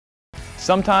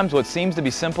Sometimes what seems to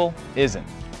be simple isn't.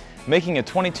 Making a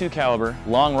 .22 caliber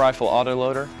long rifle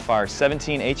autoloader fire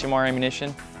 17 HMR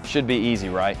ammunition should be easy,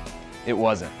 right? It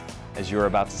wasn't, as you're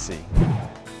about to see.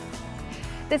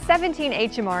 The 17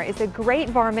 HMR is a great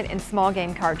varmint and small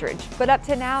game cartridge, but up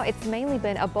to now it's mainly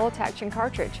been a bolt action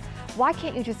cartridge. Why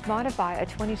can't you just modify a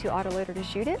 .22 autoloader to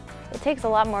shoot it? It takes a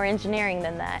lot more engineering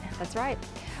than that. That's right.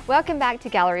 Welcome back to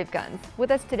Gallery of Guns. With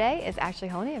us today is Ashley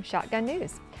Honey of Shotgun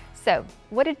News. So,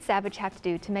 what did Savage have to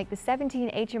do to make the 17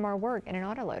 HMR work in an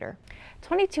autoloader?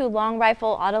 .22 long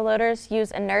rifle autoloaders use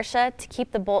inertia to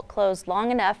keep the bolt closed long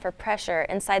enough for pressure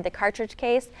inside the cartridge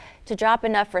case to drop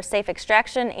enough for safe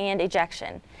extraction and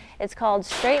ejection. It's called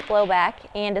straight blowback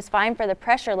and is fine for the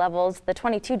pressure levels the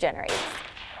 .22 generates.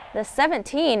 The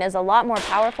 17 is a lot more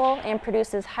powerful and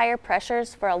produces higher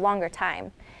pressures for a longer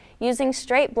time. Using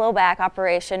straight blowback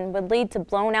operation would lead to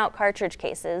blown out cartridge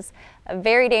cases, a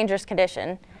very dangerous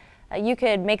condition. You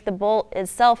could make the bolt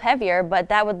itself heavier, but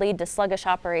that would lead to sluggish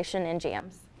operation and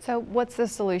jams. So what's the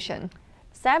solution?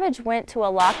 Savage went to a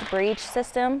locked breech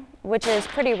system, which is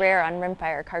pretty rare on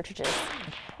rimfire cartridges.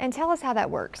 And tell us how that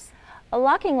works. A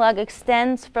locking lug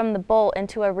extends from the bolt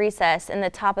into a recess in the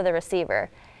top of the receiver.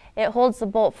 It holds the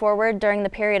bolt forward during the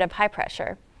period of high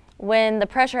pressure. When the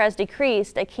pressure has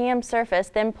decreased, a cam surface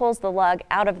then pulls the lug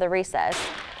out of the recess,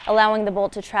 allowing the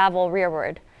bolt to travel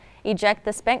rearward. Eject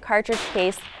the spent cartridge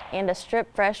case and a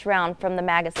strip fresh round from the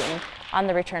magazine on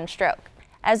the return stroke.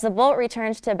 As the bolt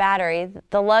returns to battery,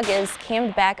 the lug is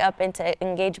cammed back up into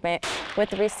engagement with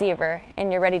the receiver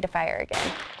and you're ready to fire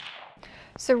again.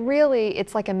 So really,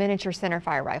 it's like a miniature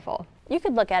centerfire rifle. You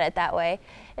could look at it that way.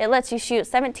 It lets you shoot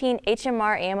 17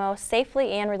 HMR ammo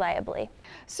safely and reliably.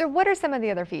 So what are some of the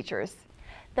other features?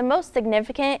 The most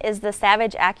significant is the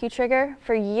Savage AccuTrigger.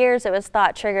 For years it was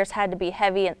thought triggers had to be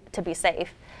heavy to be safe.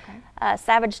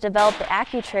 Savage developed the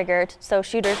AccuTrigger so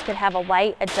shooters could have a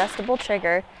light, adjustable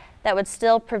trigger that would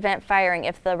still prevent firing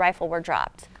if the rifle were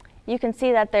dropped. You can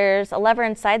see that there's a lever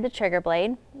inside the trigger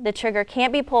blade. The trigger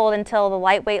can't be pulled until the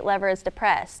lightweight lever is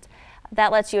depressed.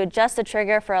 That lets you adjust the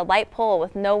trigger for a light pull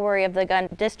with no worry of the gun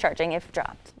discharging if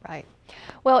dropped. Right.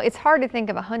 Well, it's hard to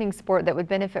think of a hunting sport that would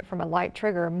benefit from a light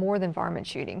trigger more than varmint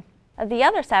shooting. The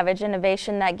other Savage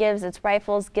innovation that gives its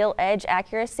rifles gilt-edge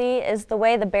accuracy is the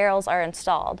way the barrels are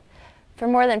installed. For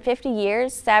more than 50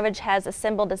 years, Savage has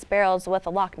assembled its barrels with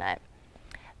a lock nut.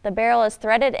 The barrel is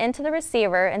threaded into the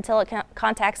receiver until it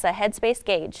contacts a headspace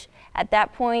gauge. At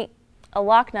that point, a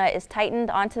lock nut is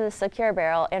tightened onto the secure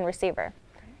barrel and receiver.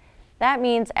 That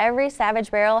means every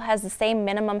Savage barrel has the same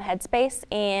minimum headspace,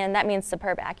 and that means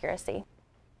superb accuracy.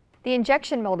 The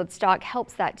injection molded stock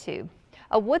helps that too.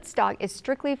 A wood stock is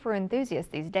strictly for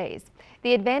enthusiasts these days.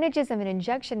 The advantages of an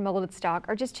injection molded stock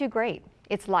are just too great.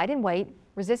 It's light in weight,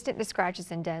 resistant to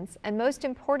scratches and dents, and most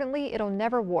importantly, it'll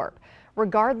never warp,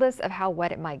 regardless of how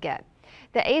wet it might get.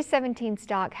 The A17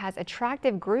 stock has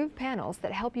attractive groove panels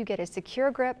that help you get a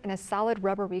secure grip and a solid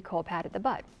rubber recoil pad at the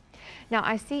butt. Now,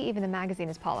 I see even the magazine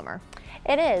is polymer.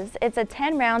 It is. It's a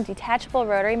 10-round detachable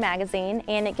rotary magazine,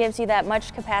 and it gives you that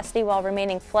much capacity while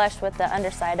remaining flush with the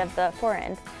underside of the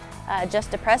forend.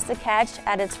 Just depress the catch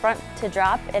at its front to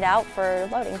drop it out for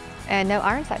loading. And no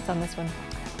iron sights on this one.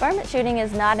 Varmint shooting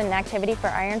is not an activity for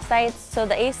iron sights, so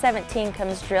the A17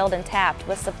 comes drilled and tapped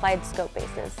with supplied scope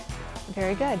bases.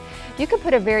 Very good. You could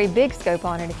put a very big scope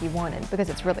on it if you wanted, because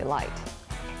it's really light.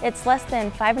 It's less than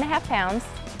 5.5 pounds,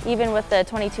 even with the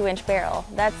 22-inch barrel.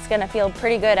 That's going to feel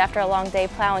pretty good after a long day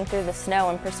plowing through the snow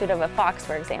in pursuit of a fox,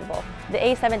 for example. The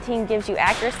A17 gives you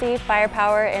accuracy,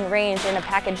 firepower, and range in a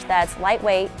package that's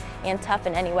lightweight and tough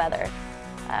in any weather.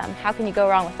 How can you go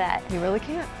wrong with that? You really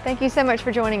can't. Thank you so much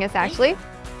for joining us, Ashley.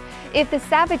 If the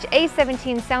Savage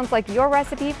A17 sounds like your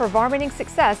recipe for varminting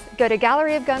success, go to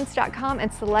galleryofguns.com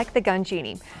and select the Gun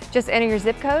Genie. Just enter your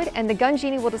zip code and the Gun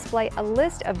Genie will display a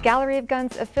list of Gallery of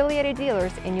Guns affiliated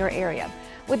dealers in your area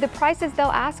with the prices they'll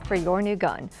ask for your new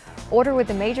gun. Order with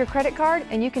a major credit card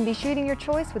and you can be shooting your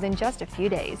choice within just a few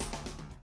days.